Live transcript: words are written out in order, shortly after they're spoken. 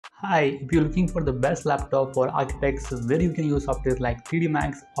Hi, if you're looking for the best laptop for architects where you can use software like 3D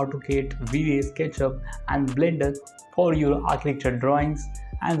Max, AutoCAD, VA, SketchUp, and Blender for your architecture drawings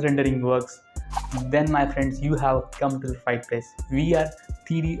and rendering works, then my friends, you have come to the right place. We are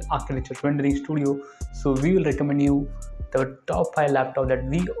 3D Architecture Rendering Studio, so we will recommend you the top 5 laptop that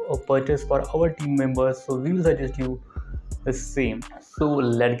we purchased for our team members. So we will suggest you the same. So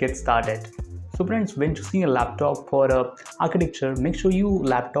let's get started. So friends, when choosing a laptop for architecture, make sure your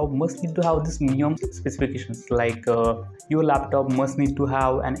laptop must need to have this minimum specifications like your laptop must need to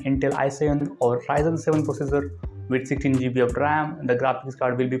have an Intel i7 or Ryzen 7 processor with 16 GB of RAM. The graphics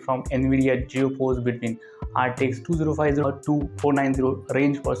card will be from NVIDIA GeForce between RTX 2050 to 490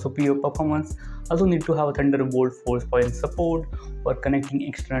 range for superior performance. Also need to have Thunderbolt 4.0 support for connecting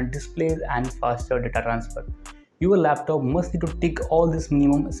external displays and faster data transfer. Your laptop must need to tick all this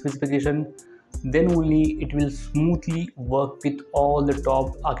minimum specification, then only it will smoothly work with all the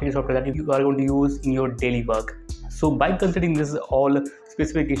top architecture software that you are going to use in your daily work. So by considering this all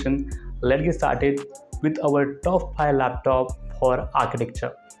specification, let's get started with our top 5 laptop for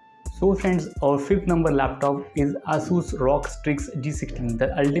architecture. So friends, our fifth number laptop is ASUS ROG Strix G16,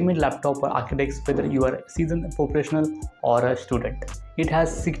 the ultimate laptop for architects whether you are a seasoned professional or a student. It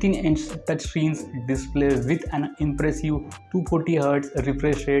has 16-inch touchscreen display with an impressive 240Hz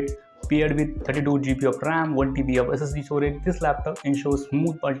refresh rate paired with 32 GB of RAM, 1 TB of SSD storage. This laptop ensures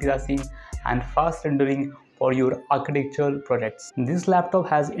smooth multitasking and fast rendering for your architectural projects. This laptop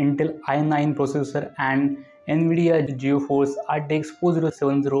has Intel i9 processor and NVIDIA GeForce RTX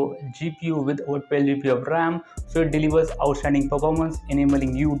 4070 GPU with over 12 GB of RAM, so it delivers outstanding performance,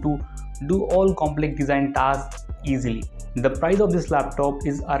 enabling you to do all complex design tasks easily. The price of this laptop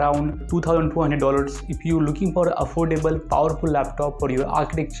is around $2,200. If you're looking for an affordable, powerful laptop for your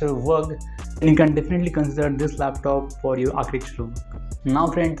architecture work, then you can definitely consider this laptop for your architecture work. Now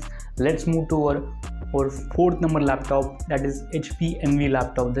friends, let's move to our fourth number laptop, that is HP Envy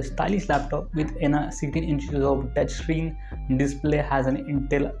laptop. The stylish laptop with a 16 inches of touchscreen display has an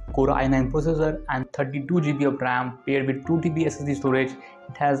Intel Core i9 processor and 32 GB of RAM paired with 2 TB SSD storage.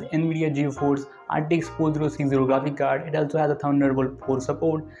 It has NVIDIA GeForce RTX 4060 graphic card. It also has a Thunderbolt 4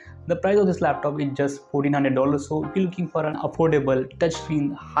 support. The price of this laptop is just $1,400. So if you're looking for an affordable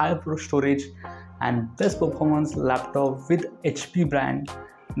touchscreen, high storage and best performance laptop with HP brand,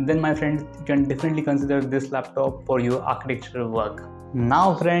 then my friends, you can definitely consider this laptop for your architectural work.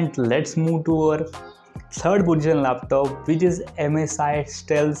 Now friends, let's move to our third position laptop, which is MSI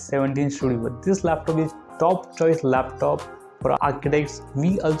Stealth 17 Studio. This laptop is top choice laptop for architects.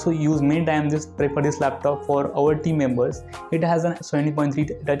 We also use many times prefer this laptop for our team members. It has a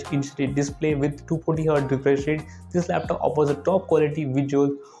 70.3 touch display with 240Hz refresh rate. This laptop offers a top quality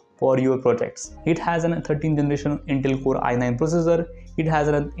visual for your projects. It has a 13th generation Intel Core i9 processor. It has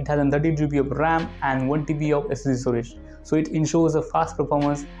a 30 GB of RAM and 1 TB of SSD storage. So it ensures a fast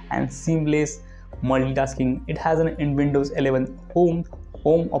performance and seamless multitasking. It has an Windows 11 home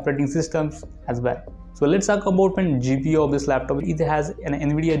operating systems as well. So let's talk about the GPU of this laptop. It has an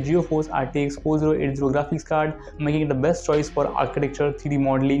NVIDIA GeForce RTX 4080 graphics card, making it the best choice for architecture, 3D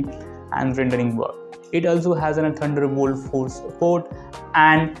modeling and rendering work. It also has a Thunderbolt 4 support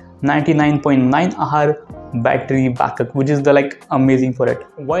and 99.9 hour battery backup, which is amazing for it.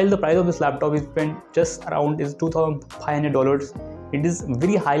 While the price of this laptop is spent just around is $2,500, it is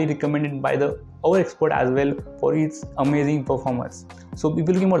very highly recommended by our expert as well for its amazing performance. So if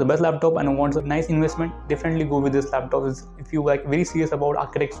you're looking for the best laptop and want a nice investment, definitely go with this laptop. If you very serious about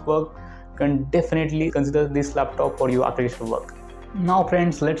architect's work, you can definitely consider this laptop for your architectural work. Now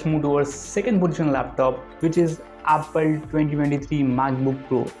friends, let's move to our second position laptop, which is Apple 2023 MacBook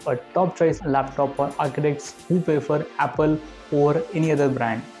Pro, a top choice laptop for architects who prefer Apple over any other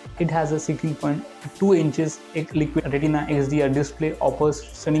brand. It has a 16.2 inches liquid retina XDR display, offers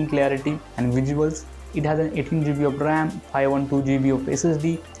stunning clarity and visuals. It has an 18 GB of RAM, 512 GB of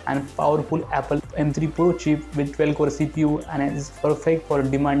SSD and powerful Apple M3 Pro chip with 12 core CPU and is perfect for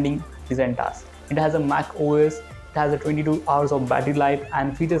demanding design tasks. It has a Mac OS. It has a 22 hours of battery life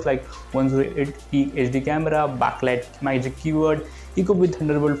and features like 108 peak HD camera, backlight magic keyboard, equipped with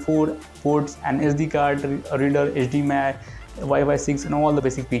Thunderbolt 4 ports and SD card reader, HDMI, Wi-Fi 6 and all the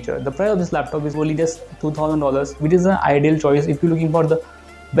basic features. The price of this laptop is only just $2,000, which is an ideal choice if you're looking for the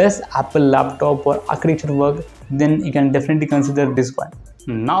best Apple laptop for architecture work. Then you can definitely consider this one.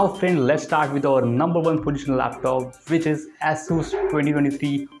 Now friends, let's start with our number one position laptop, which is ASUS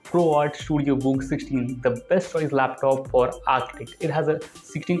 2023 ProArt Studio Book 16, the best choice laptop for architect. It has a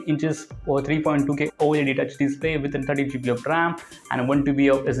 16 inches or 3.2K OLED touch display with a 30 GB of RAM and 1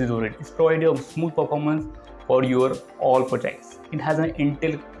 TB of SSD storage. It's provided a smooth performance for your all projects. It has an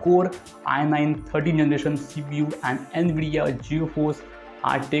Intel Core i9 13th generation CPU and NVIDIA GeForce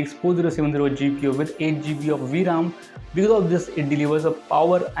RTX 4070 GPU with 8 GB of VRAM. Because of this, it delivers a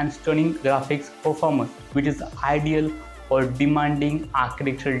power and stunning graphics performance, which is ideal for demanding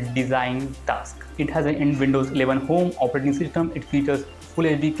architectural design tasks. It has an Windows 11 Home operating system. It features Full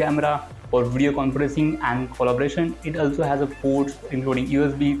HD camera for video conferencing and collaboration. It also has a ports including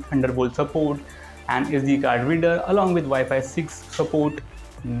USB, Thunderbolt support, and SD card reader along with Wi-Fi 6 support.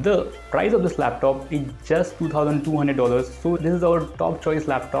 The price of this laptop is just $2,200. So this is our top choice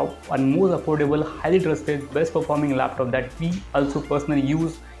laptop and most affordable, highly trusted, best performing laptop that we also personally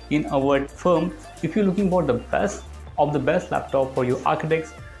use in our firm. If you're looking for the best of the best laptop for your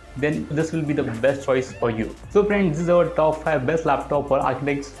architects, then this will be the best choice for you. So friends, this is our top 5 best laptop for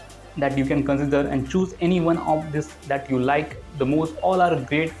architects that you can consider and choose any one of this that you like the most. All are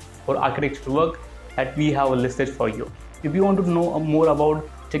great for architectural work that we have listed for you. If you want to know more about,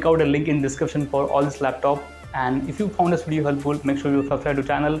 check out the link in description for all this laptop. And if you found this video helpful, make sure you subscribe to the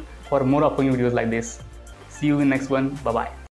channel for more upcoming videos like this. See you in next one. Bye bye.